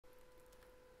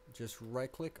just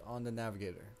right click on the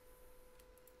navigator.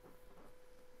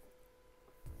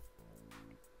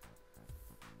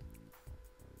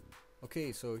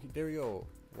 Okay, so there we go.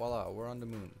 Voila, we're on the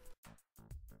moon.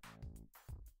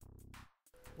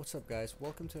 What's up guys,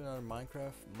 welcome to another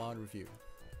Minecraft mod review.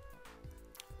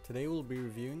 Today we'll be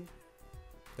reviewing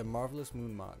the Marvelous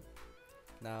Moon mod.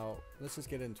 Now let's just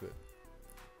get into it.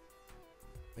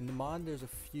 In the mod there's a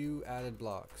few added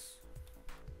blocks.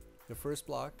 The first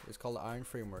block is called the Iron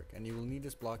Framework, and you will need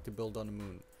this block to build on the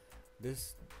moon.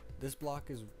 This block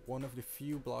is one of the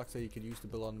few blocks that you could use to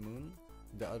build on the moon.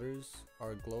 The others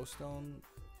are glowstone,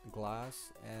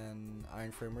 glass, and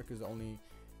Iron Framework is the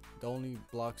only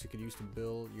blocks you could use to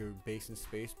build your base in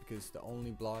space, because the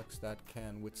only blocks that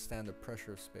can withstand the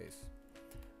pressure of space.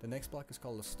 The next block is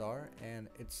called a star, and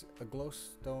it's a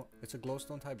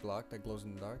glowstone type block that glows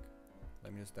in the dark.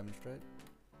 Let me just demonstrate.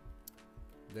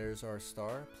 There's our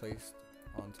star placed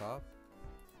on top.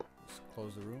 Just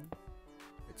close the room.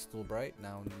 It's still bright.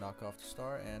 Now knock off the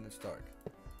star and it's dark.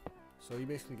 So you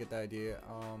basically get the idea.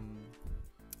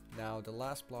 Now the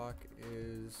last block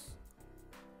is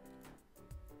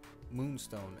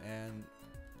Moonstone, and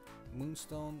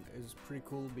Moonstone is pretty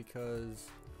cool because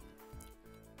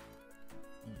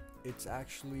it's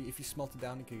actually, if you smelt it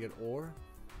down, you can get ore.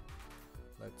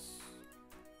 Let me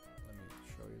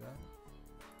show you that.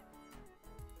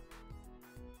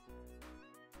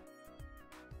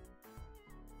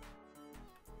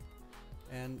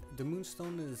 And the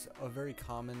moonstone is a very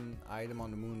common item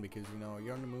on the moon because, you know,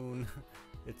 you're on the moon.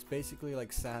 It's basically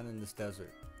like sand in this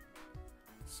desert.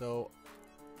 So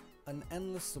an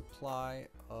endless supply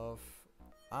of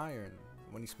iron.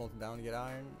 When you smelt it down, you get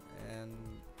iron, and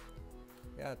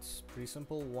yeah, it's pretty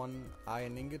simple. One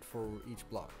iron ingot for each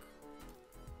block.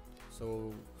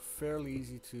 So fairly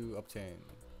easy to obtain.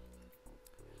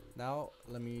 Now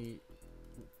let me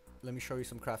show you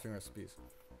some crafting recipes.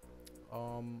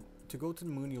 To go to the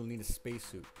moon, you'll need a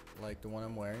spacesuit like the one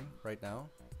I'm wearing right now.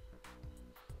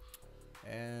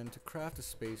 And to craft a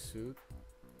spacesuit,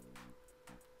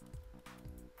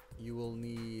 you will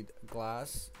need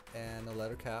glass and a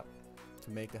leather cap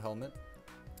to make the helmet,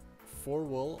 4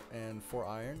 wool and 4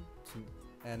 iron,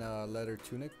 and a leather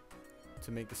tunic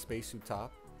to make the spacesuit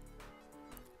top.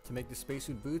 To make the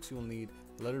spacesuit boots, you will need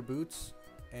leather boots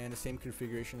and the same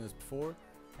configuration as before,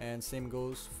 and same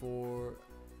goes for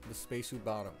the spacesuit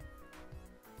bottom.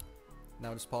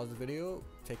 Now just pause the video,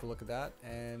 take a look at that,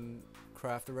 and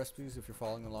craft the recipes if you're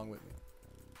following along with me.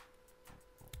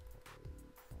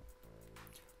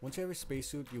 Once you have your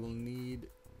spacesuit, you will need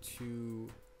to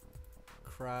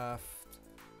craft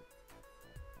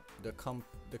the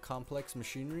complex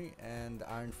machinery and the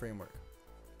iron framework.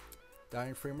 The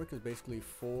iron framework is basically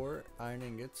 4 iron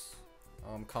ingots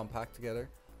compact together,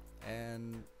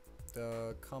 and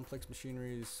the complex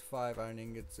machinery is 5 iron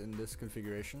ingots in this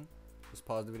configuration. Just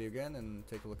pause the video again and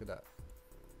take a look at that.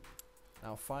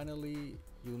 Now finally,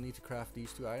 you'll need to craft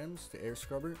these 2 items, the air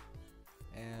scrubber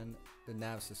and the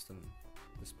nav system.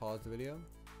 Just pause the video.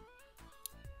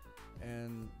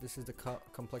 And this is the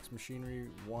complex machinery,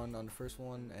 1 on the first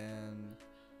one and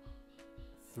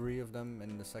 3 of them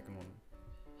in the second one.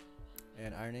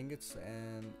 And iron ingots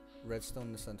and redstone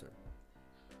in the center.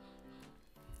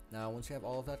 Now once you have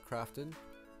all of that crafted,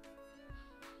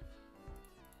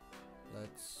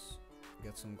 let's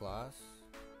get some glass.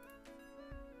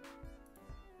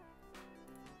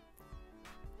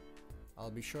 I'll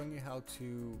be showing you how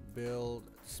to build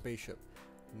the spaceship.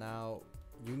 Now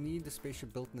you need the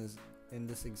spaceship built in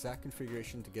this exact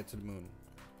configuration to get to the moon.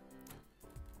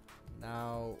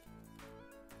 Now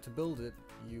to build it,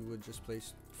 you would just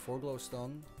place 4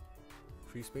 glowstone,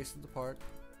 pre-space it apart,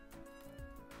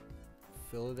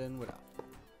 fill it in with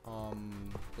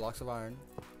blocks of iron,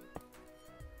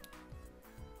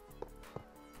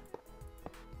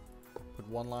 put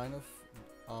one line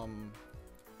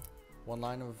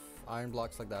of iron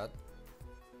blocks like that.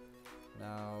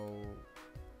 Now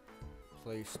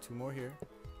place 2 more here,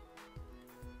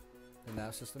 the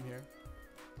nav system here,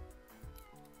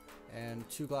 and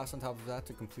 2 glass on top of that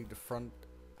to complete the front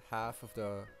half of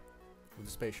the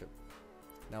spaceship.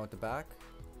 Now at the back,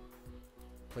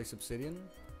 place obsidian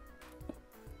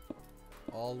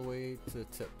all the way to the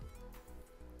tip.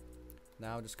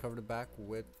 Now just cover the back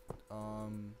with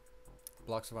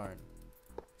blocks of iron.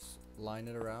 Just line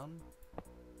it around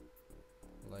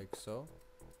like so,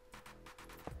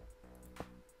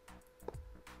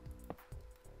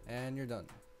 and you're done.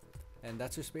 And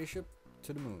that's your spaceship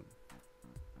to the moon.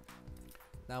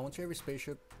 Now once you have your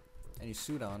spaceship and your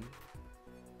suit on,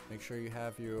 make sure you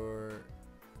have your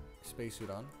spacesuit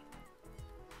on.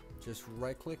 Just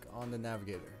right click on the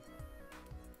navigator.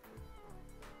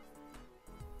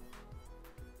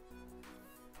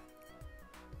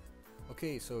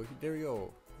 Okay, so there you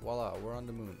go. Voila, we're on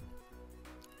the moon.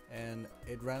 And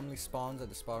it randomly spawns at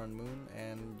the spot on the moon,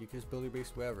 and you can just build your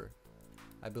base wherever.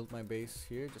 I built my base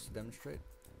here just to demonstrate.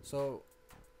 So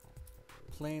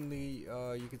plainly,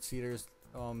 you can see there's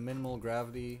minimal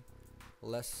gravity,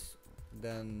 less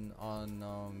than on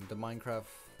the Minecraft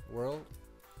world.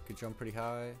 You could jump pretty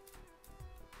high,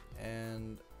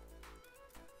 and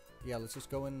yeah, let's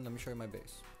just go in. Let me show you my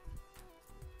base.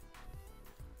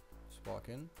 Just walk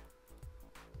in.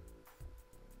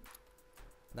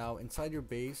 Now inside your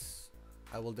base,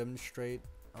 I will demonstrate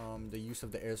the use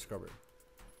of the air scrubber.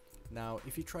 Now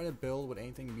if you try to build with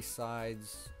anything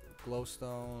besides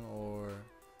glowstone or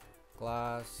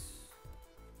glass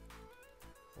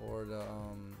or the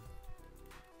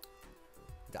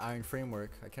iron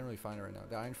framework, I can't really find it right now.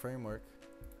 The iron framework,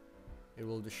 it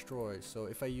will destroy. So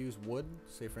if I use wood,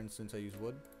 say for instance I use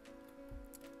wood,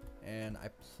 and I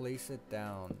place it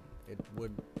down, it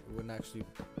wouldn't actually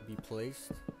be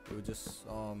placed. It would just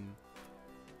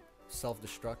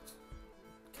self-destruct.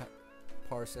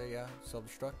 Yeah,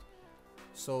 self-destruct.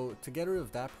 So to get rid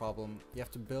of that problem, you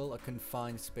have to build a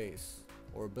confined space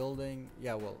or a building.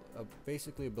 Yeah, well,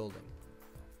 basically a building.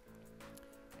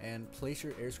 And place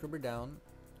your air scrubber down,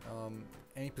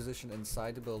 any position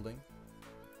inside the building,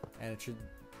 and it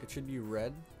should be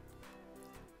red.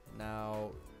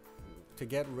 Now, to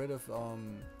get rid of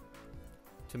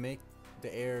to make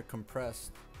the air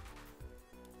compressed,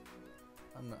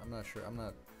 I'm not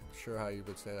sure how you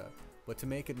would say that, but to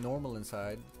make it normal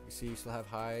inside, you see you still have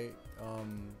high,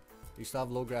 you still have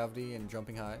low gravity and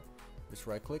jumping high. Just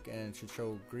right click and it should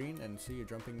show green, and see you're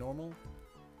jumping normal,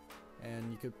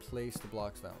 and you could place the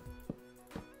blocks down.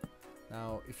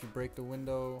 Now if you break the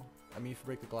window, if you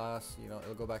break the glass, you know,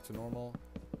 it'll go back to normal.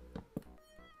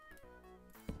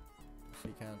 So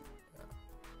you can't, yeah.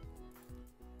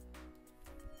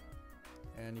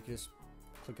 And you can just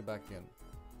click it back in.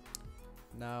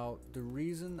 Now the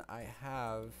reason I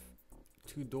have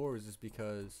 2 doors is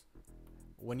because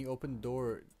when you open the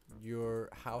door, your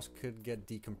house could get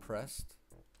decompressed.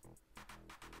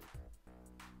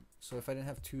 So if I didn't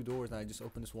have 2 doors and I just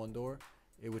opened this 1 door,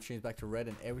 it would change back to red,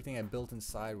 and everything I built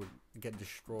inside would get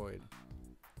destroyed.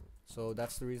 So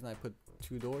that's the reason I put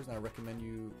 2 doors, and I recommend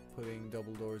you putting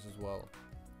double doors as well.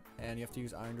 And you have to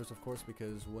use iron doors, of course,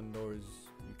 because wooden doors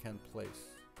you can't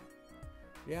place.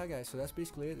 Yeah guys, so that's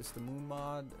basically it. It's the moon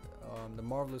mod, the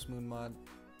Marvelous Moon mod.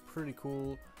 Pretty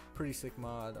cool, pretty sick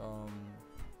mod.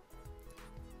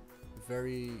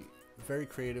 Very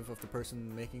creative of the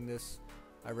person making this.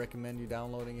 I recommend you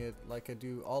downloading it, like I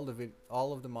do all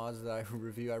of the mods that I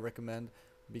review. I recommend,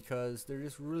 because they're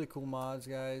just really cool mods,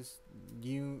 guys.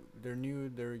 They're new,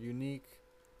 they're unique,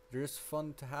 they're just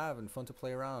fun to have and fun to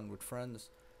play around with friends.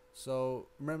 So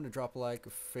remember to drop a like, a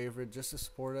favorite, just to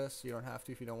support us. You don't have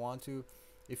to if you don't want to.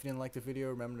 If you didn't like the video,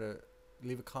 remember to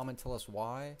leave a comment, tell us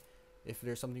why. If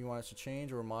there's something you want us to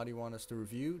change or a mod you want us to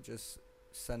review, just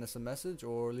send us a message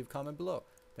or leave a comment below.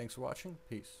 Thanks for watching.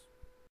 Peace.